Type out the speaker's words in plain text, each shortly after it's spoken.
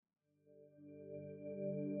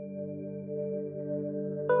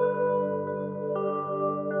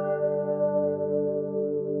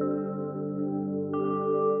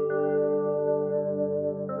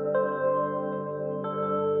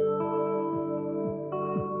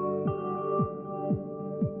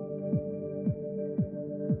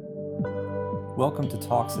Welcome to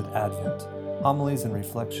Talks at Advent, homilies and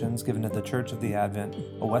reflections given at the Church of the Advent,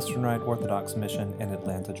 a Western Rite Orthodox mission in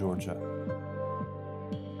Atlanta, Georgia.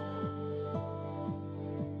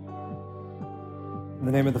 In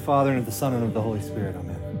the name of the Father, and of the Son, and of the Holy Spirit,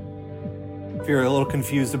 amen. If you're a little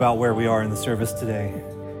confused about where we are in the service today,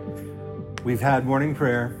 we've had morning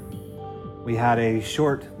prayer. We had a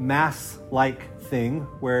short Mass-like thing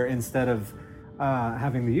where instead of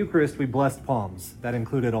having the Eucharist, we blessed palms. That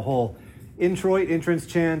included a whole introit, entrance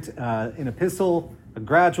chant, an epistle, a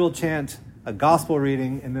gradual chant, a gospel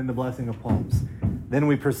reading, and then the blessing of palms. Then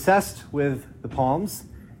we processed with the palms,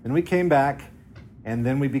 then we came back, and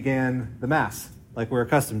then we began the Mass, like we're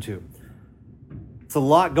accustomed to. It's a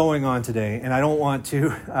lot going on today, and I don't want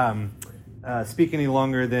to speak any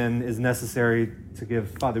longer than is necessary to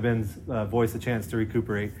give Father Ben's voice a chance to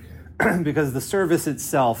recuperate, because the service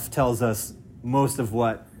itself tells us most of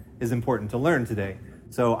what is important to learn today.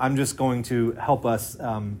 So I'm just going to help us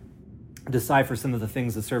decipher some of the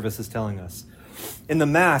things the service is telling us. In the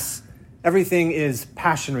Mass, everything is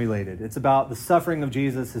passion-related. It's about the suffering of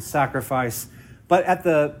Jesus, his sacrifice. But at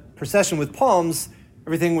the procession with palms,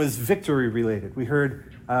 everything was victory-related. We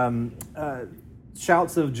heard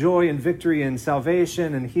shouts of joy and victory and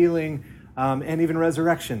salvation and healing and even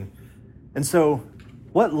resurrection. And so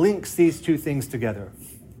what links these two things together?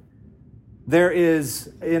 There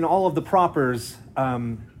is, in all of the propers,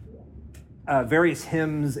 various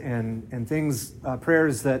hymns and things,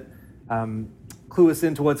 prayers that clue us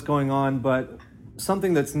into what's going on, but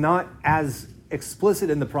something that's not as explicit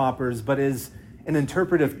in the propers, but is an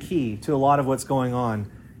interpretive key to a lot of what's going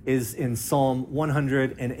on, is in Psalm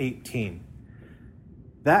 118.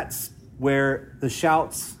 That's where the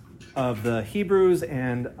shouts of the Hebrews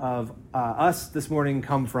and of us this morning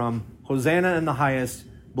come from. Hosanna in the highest,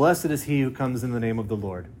 blessed is he who comes in the name of the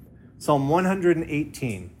Lord. Psalm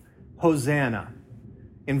 118, Hosanna.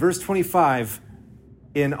 In verse 25,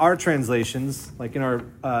 in our translations, like in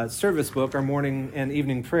our service book, our morning and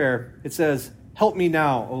evening prayer, it says, "Help me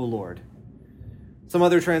now, O Lord." Some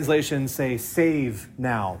other translations say, "Save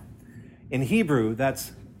now." In Hebrew,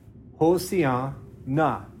 that's Hosea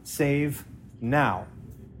na, save now.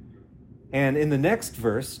 And in the next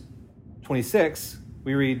verse, 26,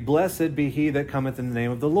 we read, "Blessed be he that cometh in the name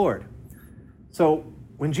of the Lord." So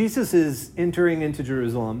when Jesus is entering into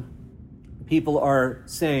Jerusalem, people are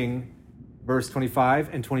saying verse 25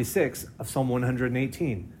 and 26 of Psalm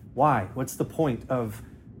 118. Why? What's the point of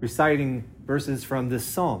reciting verses from this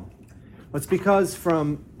psalm? Well, it's because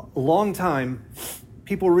from a long time,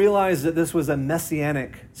 people realized that this was a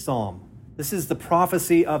messianic psalm. This is the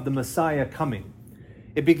prophecy of the Messiah coming.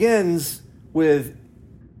 It begins with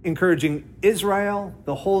encouraging Israel,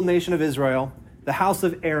 the whole nation of Israel, the house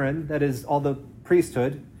of Aaron, that is all the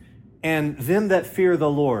priesthood, and them that fear the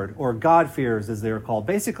Lord, or God-fearers as they are called.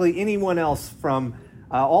 Basically anyone else from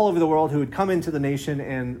all over the world who had come into the nation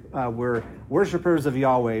and were worshipers of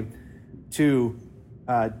Yahweh to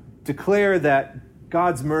declare that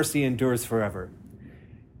God's mercy endures forever.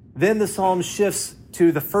 Then the psalm shifts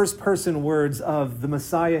to the first person words of the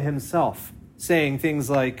Messiah himself, saying things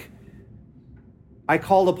like, "I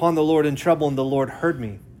called upon the Lord in trouble, and the Lord heard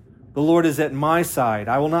me. The Lord is at my side.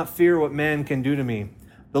 I will not fear what man can do to me.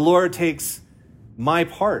 The Lord takes my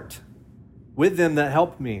part with them that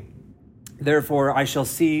help me. Therefore, I shall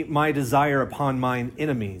see my desire upon mine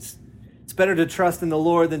enemies." It's better to trust in the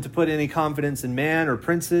Lord than to put any confidence in man or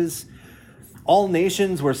princes. All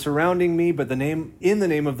nations were surrounding me, but in the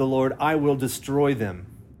name of the Lord, I will destroy them.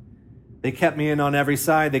 They kept me in on every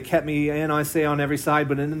side. They kept me in, I say, on every side,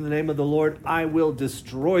 but in the name of the Lord, I will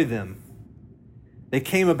destroy them. They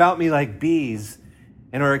came about me like bees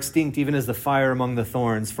and are extinct even as the fire among the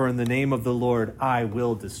thorns. For in the name of the Lord, I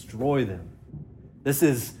will destroy them. This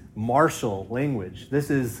is martial language. This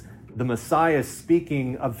is the Messiah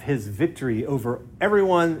speaking of his victory over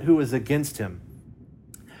everyone who is against him.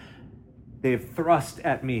 "They have thrust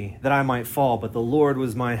at me that I might fall, but the Lord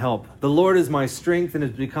was my help. The Lord is my strength and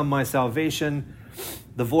has become my salvation.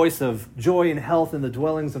 The voice of joy and health in the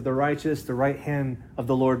dwellings of the righteous. The right hand of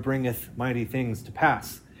the Lord bringeth mighty things to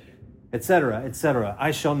pass," etc., etc.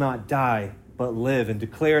 "I shall not die, but live and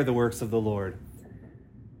declare the works of the Lord."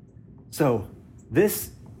 So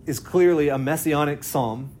this is clearly a messianic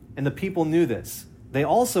psalm, and the people knew this. They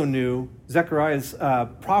also knew Zechariah's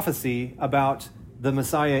prophecy about the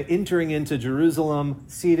Messiah entering into Jerusalem,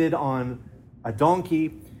 seated on a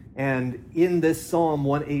donkey. And in this Psalm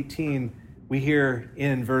 118, we hear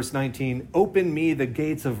in verse 19, "Open me the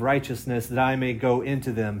gates of righteousness, that I may go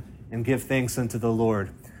into them and give thanks unto the Lord."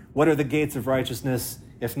 What are the gates of righteousness,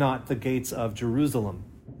 if not the gates of Jerusalem?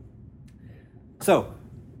 So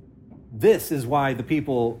This is why the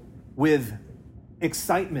people with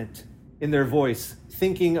excitement in their voice,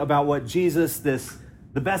 thinking about what Jesus,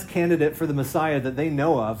 the best candidate for the Messiah that they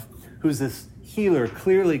know of, who's this healer,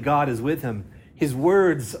 clearly God is with him. His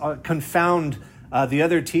words confound the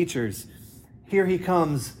other teachers. Here he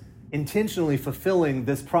comes, intentionally fulfilling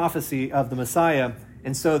this prophecy of the Messiah,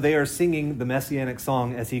 and so they are singing the Messianic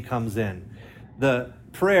song as he comes in. The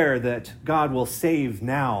prayer that God will save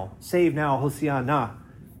now, Hosiana,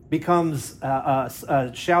 becomes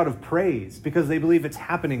a shout of praise because they believe it's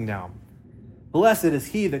happening now. Blessed is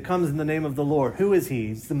he that comes in the name of the Lord. Who is he?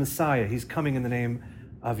 He's the Messiah. He's coming in the name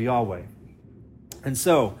of Yahweh. And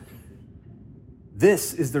so,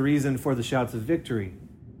 this is the reason for the shouts of victory.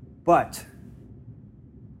 But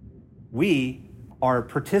we are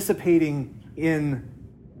participating in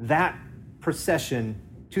that procession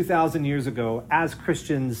 2,000 years ago as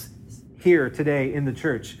Christians here today in the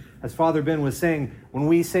church. As Father Ben was saying, when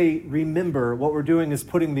we say remember, what we're doing is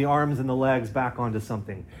putting the arms and the legs back onto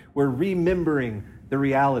something. We're remembering the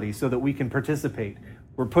reality so that we can participate.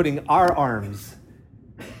 We're putting our arms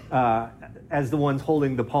as the ones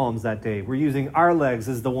holding the palms that day. We're using our legs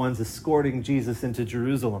as the ones escorting Jesus into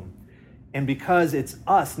Jerusalem. And because it's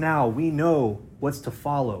us now, we know what's to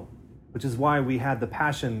follow, which is why we had the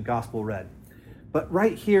Passion Gospel read. But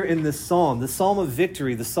right here in this psalm, the psalm of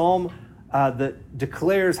victory, the psalm that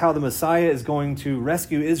declares how the Messiah is going to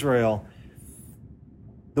rescue Israel,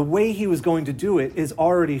 the way he was going to do it is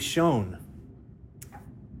already shown.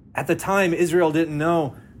 At the time, Israel didn't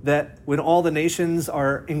know that when all the nations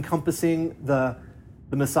are encompassing the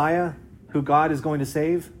Messiah, who God is going to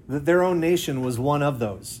save, that their own nation was one of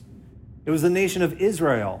those. It was the nation of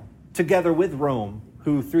Israel, together with Rome,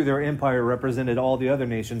 who through their empire represented all the other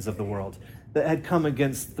nations of the world, that had come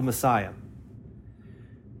against the Messiah.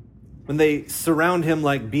 When they surround him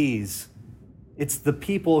like bees, it's the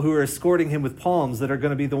people who are escorting him with palms that are going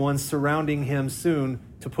to be the ones surrounding him soon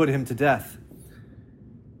to put him to death.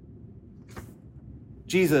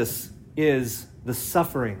 Jesus is the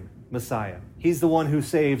suffering Messiah. He's the one who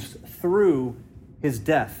saves through his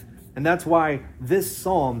death. And that's why this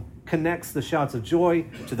psalm connects the shouts of joy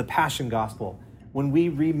to the Passion Gospel. When we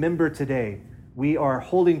remember today, we are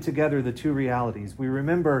holding together the two realities. We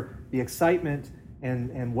remember the excitement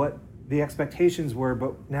and what the expectations were,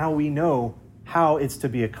 but now we know how it's to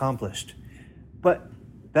be accomplished. But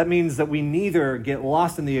that means that we neither get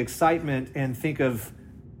lost in the excitement and think of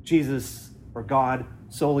Jesus or God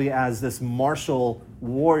solely as this martial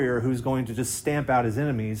warrior who's going to just stamp out his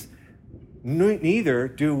enemies. Neither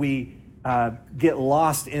do we get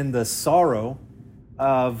lost in the sorrow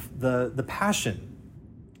of the passion,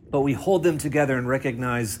 but we hold them together and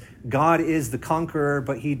recognize God is the conqueror,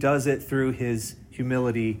 but he does it through his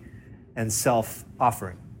humility and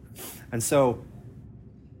self-offering. And so,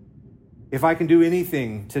 if I can do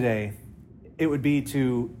anything today, it would be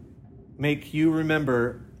to make you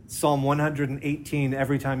remember Psalm 118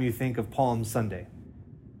 every time you think of Palm Sunday,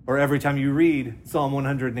 or every time you read Psalm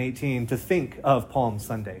 118 to think of Palm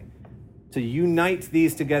Sunday, to unite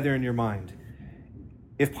these together in your mind.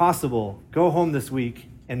 If possible, go home this week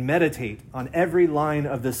and meditate on every line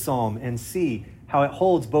of this psalm and see how it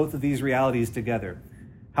holds both of these realities together.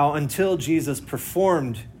 How until Jesus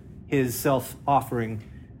performed his self-offering,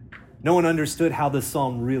 no one understood how this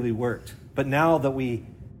psalm really worked. But now that we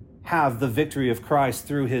have the victory of Christ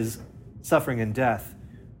through his suffering and death,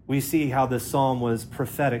 we see how this psalm was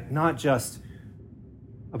prophetic, not just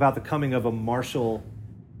about the coming of a martial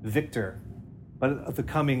victor, but of the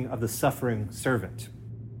coming of the suffering servant.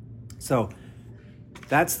 So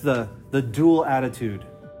that's the dual attitude,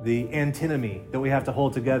 the antinomy that we have to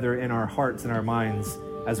hold together in our hearts and our minds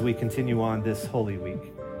as we continue on this Holy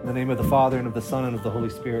Week. In the name of the Father, and of the Son, and of the Holy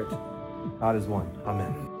Spirit, God is one.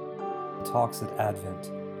 Amen. Talks at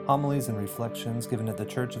Advent. Homilies and reflections given at the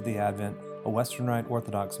Church of the Advent, a Western Rite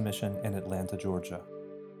Orthodox mission in Atlanta, Georgia.